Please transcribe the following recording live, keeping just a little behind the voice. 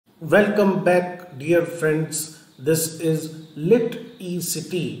Welcome back, dear friends. This is Lit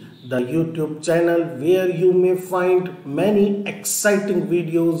eCity, the YouTube channel where you may find many exciting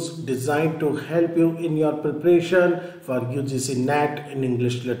videos designed to help you in your preparation for UGC NET in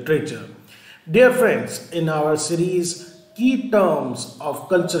English literature. Dear friends, in our series Key Terms of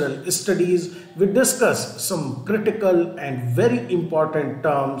Cultural Studies, we discuss some critical and very important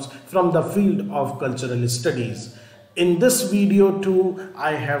terms from the field of cultural studies. In this video too,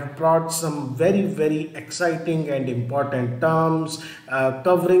 I have brought some very exciting and important terms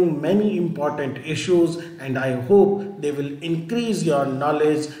covering many important issues, and I hope they will increase your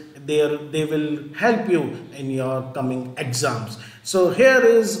knowledge. They will help you in your coming exams. So here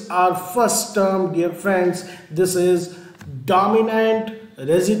is our first term, dear friends. This is dominant,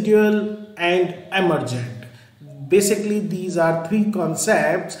 residual and emergent. Basically, these are three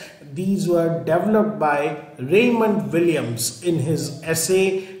concepts. These were developed by Raymond Williams in his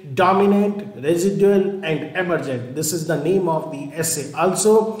essay Dominant, Residual and Emergent. This is the name of the essay.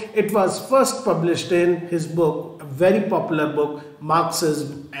 Also, it was first published in his book, a very popular book,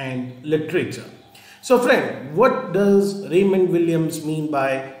 Marxism and Literature. So friend, what does Raymond Williams mean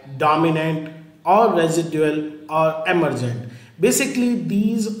by dominant or residual or emergent? Basically,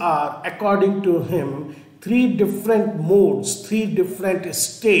 these are, according to him, three different modes, three different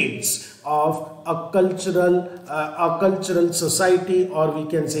states of a cultural society, or we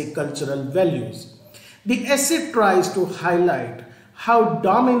can say cultural values. The essay tries to highlight how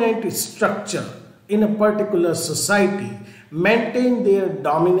dominant structure in a particular society maintain their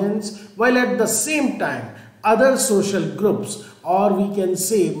dominance, while at the same time other social groups, or we can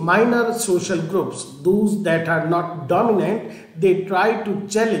say minor social groups, those that are not dominant, they try to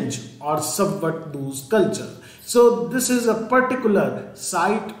challenge or subvert those culture. So this is a particular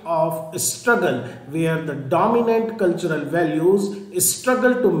site of struggle where the dominant cultural values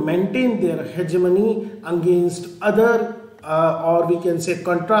struggle to maintain their hegemony against other or we can say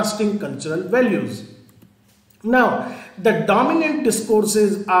contrasting cultural values. Now, the dominant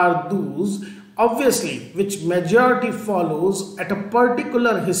discourses are those, obviously, which majority follows at a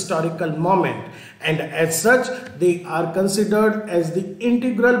particular historical moment, and as such they are considered as the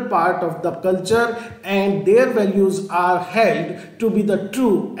integral part of the culture, and their values are held to be the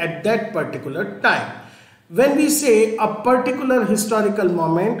true at that particular time. When we say a particular historical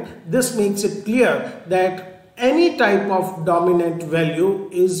moment, this makes it clear that any type of dominant value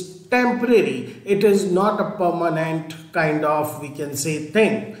is temporary. It is not a permanent kind of, we can say,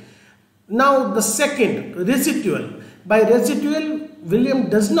 thing. Now the second, residual. By residual, William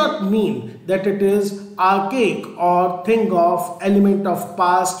does not mean that it is archaic or thing of element of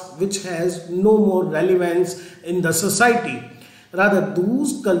past which has no more relevance in the society. Rather,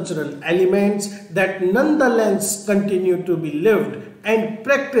 those cultural elements that nonetheless continue to be lived and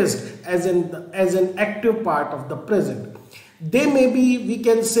practiced as an active part of the present. They may be, we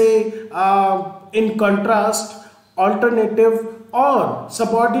can say, in contrast, alternative or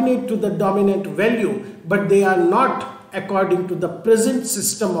subordinate to the dominant value, but they are not according to the present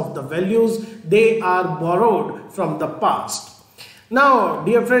system of the values. They are borrowed from the past. Now,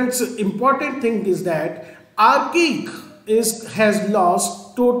 dear friends, important thing is that archaic has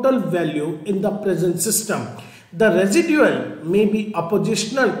lost total value in the present system. The residual may be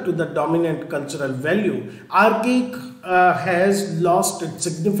oppositional to the dominant cultural value. Archaic has lost its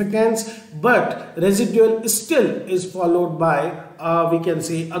significance, but residual still is followed by, we can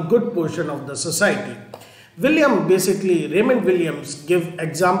say, a good portion of the society. Raymond Williams give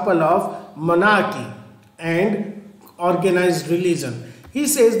example of monarchy and organized religion. He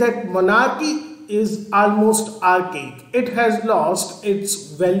says that monarchy is almost archaic. It has lost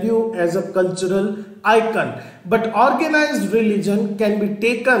its value as a cultural icon, but organized religion can be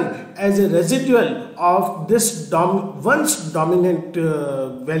taken as a residual of this once dominant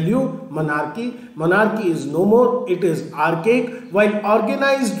value, monarchy. Monarchy is no more, it is archaic, while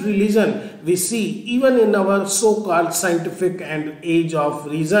organized religion, we see even in our so-called scientific and age of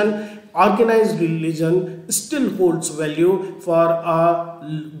reason, organized religion still holds value for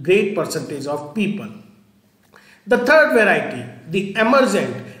a great percentage of people. The third variety, the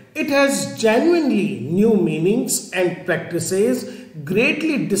emergent, it has genuinely new meanings and practices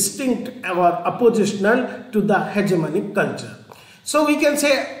greatly distinct or oppositional to the hegemonic culture. So we can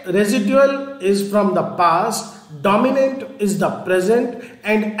say residual is from the past, dominant is the present,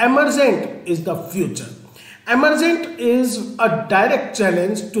 and emergent is the future. Emergent is a direct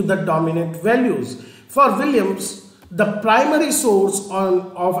challenge to the dominant values. For Williams, the primary source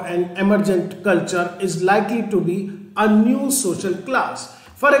of an emergent culture is likely to be a new social class.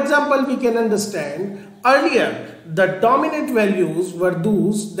 For example, we can understand Earlier, the dominant values were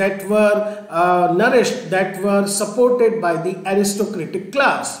those that were nourished, that were supported by the aristocratic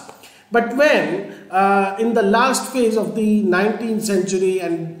class. But when in the last phase of the 19th century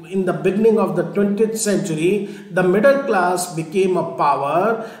and in the beginning of the 20th century, the middle class became a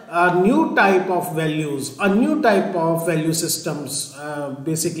power, a new type of values, a new type of value systems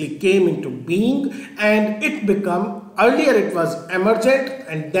basically came into being, and it became, earlier it was emergent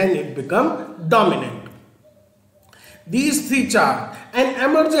and then it became dominant. These three charts, an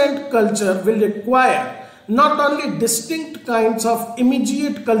emergent culture will require not only distinct kinds of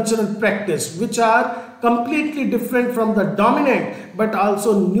immediate cultural practice which are completely different from the dominant, but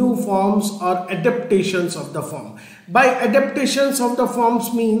also new forms or adaptations of the form. By adaptations of the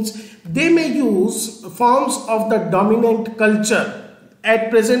forms means they may use forms of the dominant culture at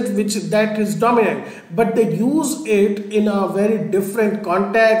present which that is dominant, but they use it in a very different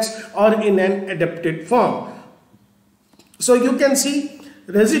context or in an adapted form. So you can see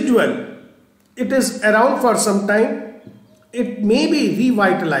residual, it is around for some time. It may be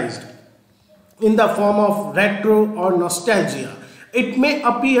revitalized in the form of retro or nostalgia. It may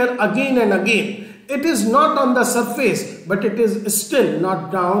appear again and again. It is not on the surface, but it is still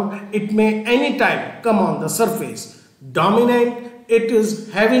not down. It may anytime come on the surface. Dominant, it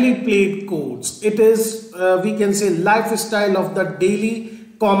is heavily played chords. It is, we can say, lifestyle of the daily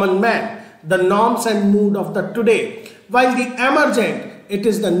common man, the norms and mood of the today. While the emergent, it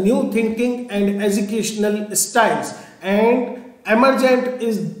is the new thinking and educational styles, and emergent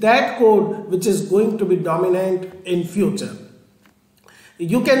is that code which is going to be dominant in future.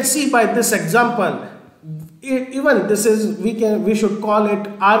 You can see by this example, even this is, we should call it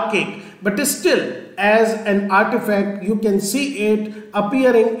archaic, but still as an artifact you can see it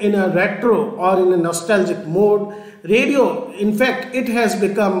appearing in a retro or in a nostalgic mode. Radio, in fact, it has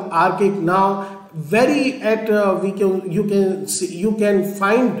become archaic now. Very at you can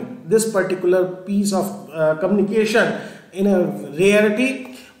find this particular piece of communication in a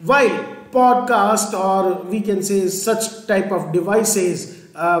rarity, while podcast, or we can say such type of devices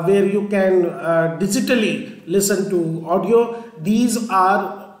where you can digitally listen to audio, these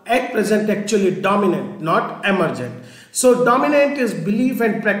are at present actually dominant, not emergent. So dominant is belief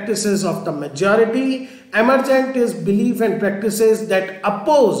and practices of the majority. Emergent is belief and practices that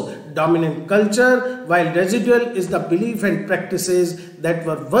oppose dominant culture, while residual is the belief and practices that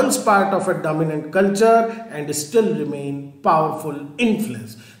were once part of a dominant culture and still remain powerful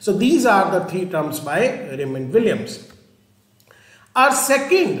influence. So these are the three terms by Raymond Williams. Our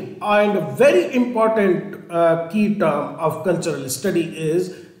second and very important key term of cultural study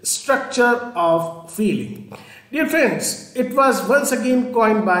is structure of feeling. Dear friends, it was once again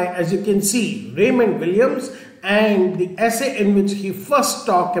coined by, as you can see, Raymond Williams, and the essay in which he first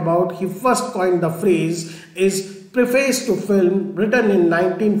coined the phrase is Preface to Film, written in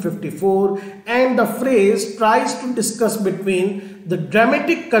 1954, and the phrase tries to discuss between the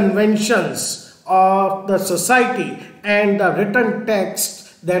dramatic conventions of the society and the written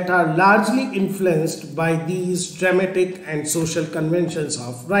texts that are largely influenced by these dramatic and social conventions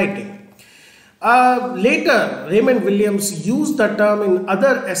of writing. Later, Raymond Williams used the term in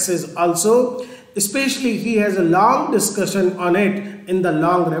other essays also. Especially, he has a long discussion on it in The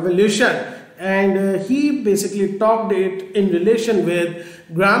Long Revolution, and he basically talked it in relation with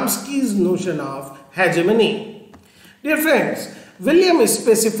Gramsci's notion of hegemony. Dear friends, Williams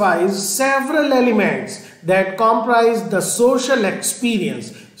specifies several elements that comprise the social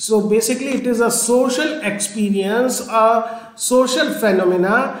experience. So basically it is a social experience, a social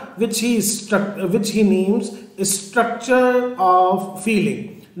phenomena which he names structure of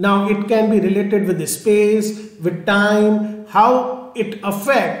feeling. Now it can be related with the space, with time, how it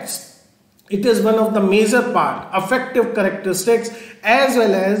affects. It is one of the major part, affective characteristics as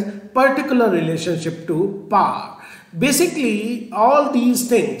well as particular relationship to power. Basically all these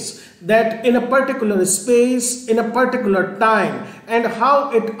things that in a particular space, in a particular time, and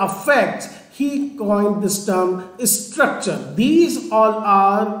how it affects, he coined this term structure. These all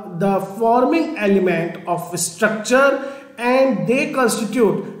are the forming element of structure, and they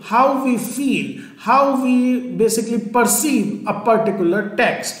constitute how we feel, how we basically perceive a particular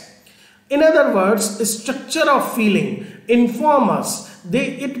text. In other words, structure of feeling inform us.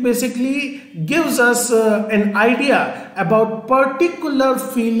 It basically gives us an idea about particular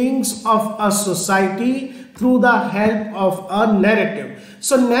feelings of a society through the help of a narrative.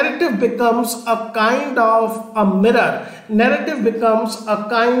 So narrative becomes a kind of a mirror. Narrative becomes a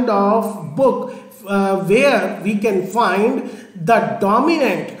kind of book where we can find the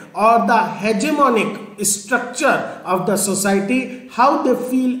dominant or the hegemonic structure of the society, how they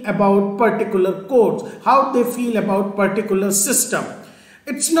feel about particular codes, how they feel about particular system.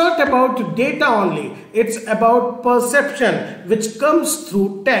 It's not about data only, it's about perception which comes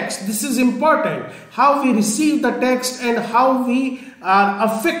through text. This is important, how we receive the text and how we are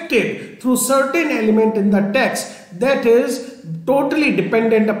affected through certain element in the text, that is totally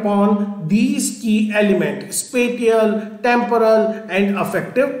dependent upon these key elements: spatial, temporal and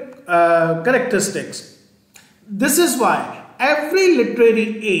affective characteristics. This is why every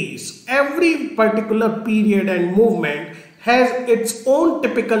literary age, every particular period and movement has its own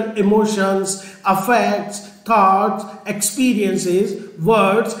typical emotions, affects, thoughts, experiences,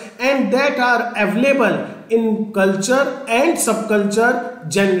 words, and that are available in culture and subculture,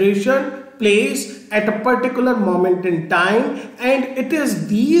 generation, place at a particular moment in time. And it is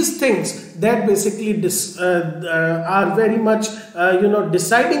these things that basically are very much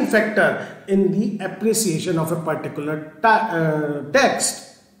deciding factor in the appreciation of a particular text.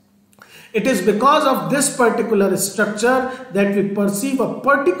 It is because of this particular structure that we perceive a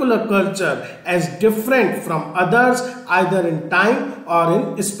particular culture as different from others, either in time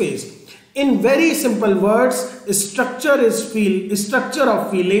or in space. In very simple words, structure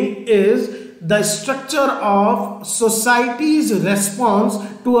of feeling is the structure of society's response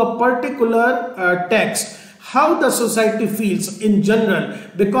to a particular text. How the society feels in general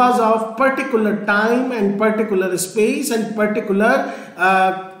because of particular time and particular space and particular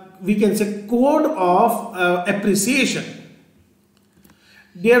we can say code of appreciation.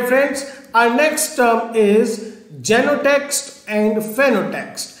 Dear friends, our next term is genotext and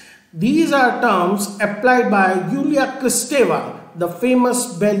phenotext. These are terms applied by Julia Kristeva, the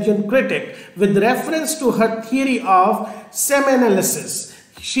famous Belgian critic, with reference to her theory of semi-analysis.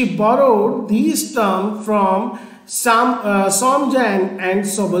 She borrowed these terms from Somjan and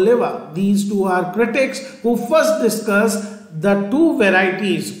Sobolev. These two are critics who first discussed the two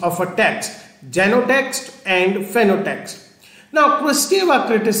varieties of a text, genotext and phenotext. Now, Kristeva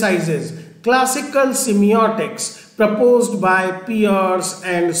criticizes classical semiotics proposed by Peirce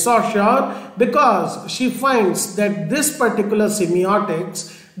and Saussure because she finds that this particular semiotics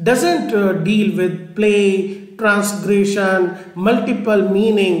doesn't deal with play, transgression, multiple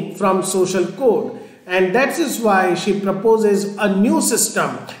meaning from social code, and that is why she proposes a new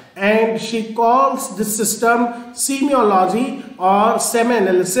system, and she calls this system semiology or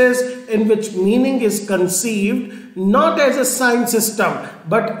semi-analysis, in which meaning is conceived not as a sign system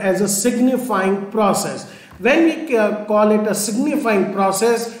but as a signifying process. When we call it a signifying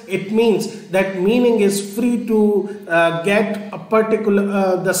process, it means that meaning is free to get a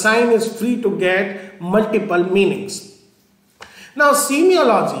particular, the sign is free to get multiple meanings. Now,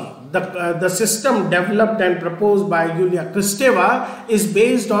 semiology, the system developed and proposed by Julia Kristeva, is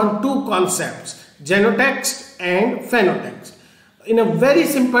based on two concepts, genotext and phenotext. In a very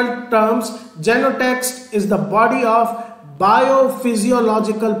simple terms, genotext is the body of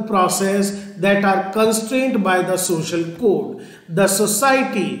biophysiological process that are constrained by the social code. The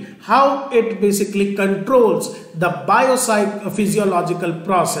society, how it basically controls the biophysiological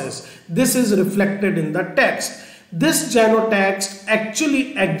process. This is reflected in the text. This genotext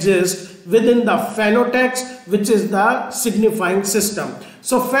actually exists within the phenotext, which is the signifying system.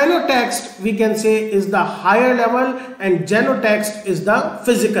 So phenotext, we can say, is the higher level and genotext is the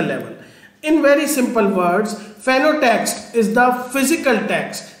physical level. In very simple words, phenotext is the physical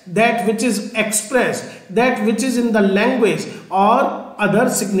text, that which is expressed, that which is in the language or other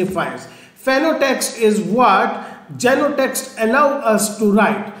signifiers. Phenotext is what genotext allow us to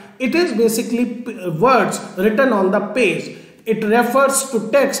write. It is basically words written on the page. It refers to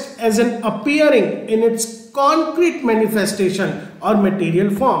text as an appearing in its concrete manifestation or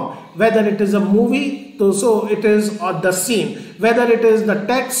material form. Whether it is a movie, so it is on the scene. Whether it is the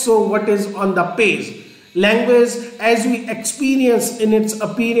text, so what is on the page. Language, as we experience in its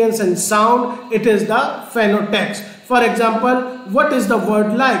appearance and sound, it is the phenotext. For example, what is the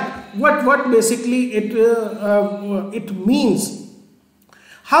word like? What basically it means.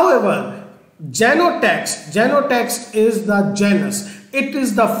 However, genotext is the genus. It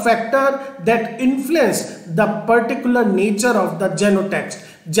is the factor that influences the particular nature of the genotext.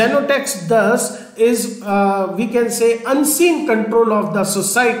 Genotext thus is, we can say, unseen control of the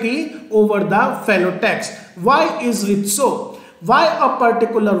society over the phenotext. Why is it so? Why a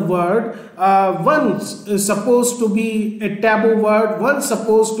particular word, once is supposed to be a taboo word, once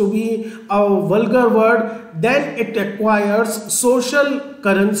supposed to be a vulgar word, then it acquires social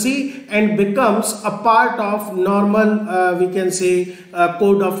currency and becomes a part of normal, we can say,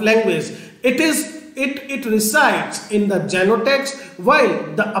 code of language. It is it resides in the genotext,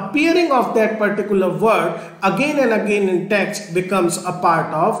 while the appearing of that particular word again and again in text becomes a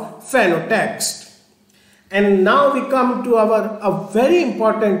part of phenotext. And now we come to a very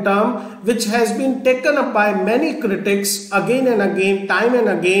important term which has been taken up by many critics again and again, time and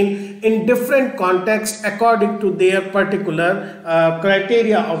again, in different contexts according to their particular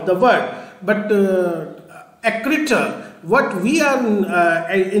criteria of the word. But Ecriture, what we are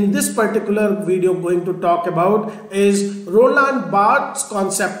in this particular video going to talk about is Roland Barthes'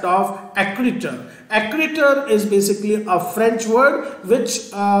 concept of Ecriture. Ecriture is basically a French word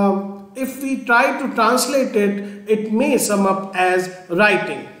which if we try to translate it, it may sum up as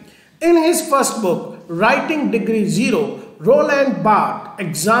writing. In his first book, Writing Degree 0, Roland Barthes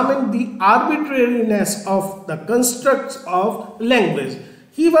examined the arbitrariness of the constructs of language.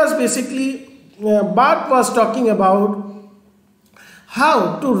 He was basically, Barthes was talking about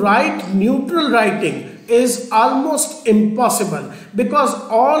how to write neutral writing is almost impossible, because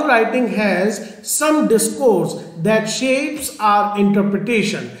all writing has some discourse that shapes our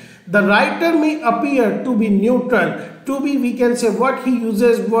interpretation. The writer may appear to be neutral, to be, we can say, what he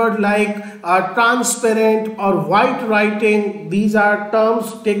uses word like transparent or white writing. These are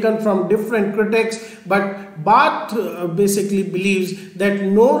terms taken from different critics, but Barthes basically believes that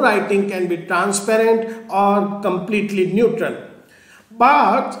no writing can be transparent or completely neutral.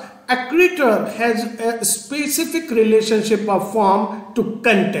 Barthes' Ecriture has a specific relationship of form to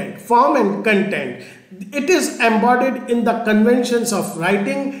content, form and content. It is embodied in the conventions of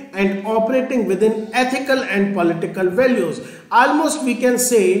writing and operating within ethical and political values. Almost we can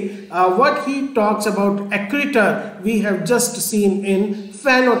say what he talks about Ecriture we have just seen in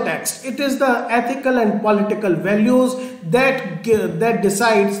Phenotext. It is the ethical and political values that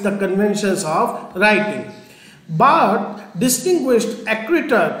decides the conventions of writing. Barthes distinguished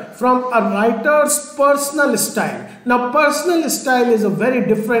Ecriture from a writer's personal style. Now, personal style is a very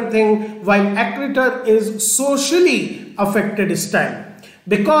different thing, while Ecriture is socially affected style.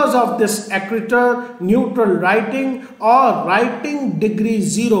 Because of this Ecriture, neutral writing or writing degree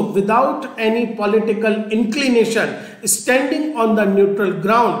 0 without any political inclination, standing on the neutral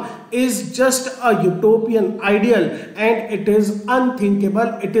ground, is just a utopian ideal, and it is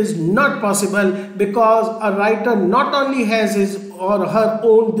unthinkable. It is not possible, because a writer not only has his or her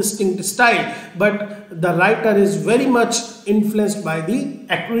own distinct style, but the writer is very much influenced by the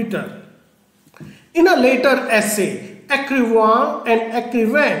Ecriture. In a later essay, Écrivain and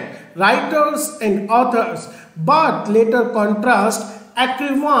Écrivaine, writers and authors, Barthes later contrasts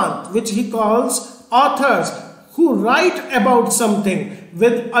Écrivain, which he calls authors who write about something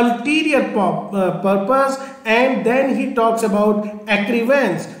with ulterior purpose, and then he talks about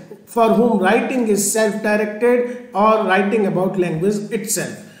Écrivains, for whom writing is self-directed or writing about language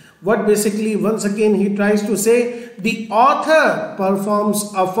itself. What basically, once again, he tries to say, the author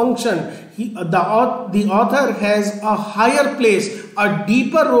performs a function. The author has a higher place, a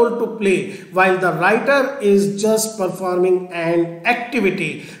deeper role to play, while the writer is just performing an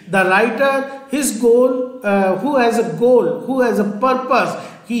activity. The writer, his goal, who has a goal, who has a purpose,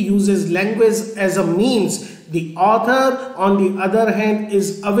 he uses language as a means. The author, on the other hand,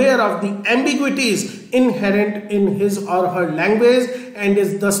 is aware of the ambiguities inherent in his or her language and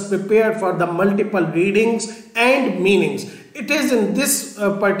is thus prepared for the multiple readings and meanings. It is in this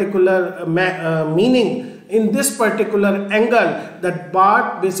particular in this particular angle that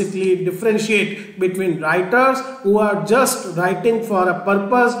Barthes basically differentiate between writers who are just writing for a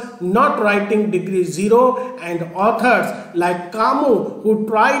purpose, not writing degree 0, and authors like Camus who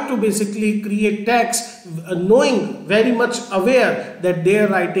try to basically create text knowing, very much aware that their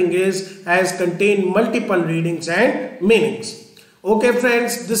writing has contained multiple readings and meanings. Okay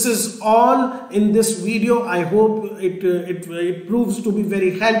friends, this is all in this video. I hope it proves to be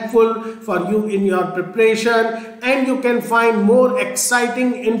very helpful for you in your preparation, and you can find more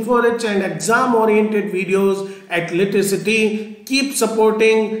exciting, info-rich and exam-oriented videos at Literacy. Keep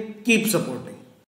supporting, keep supporting.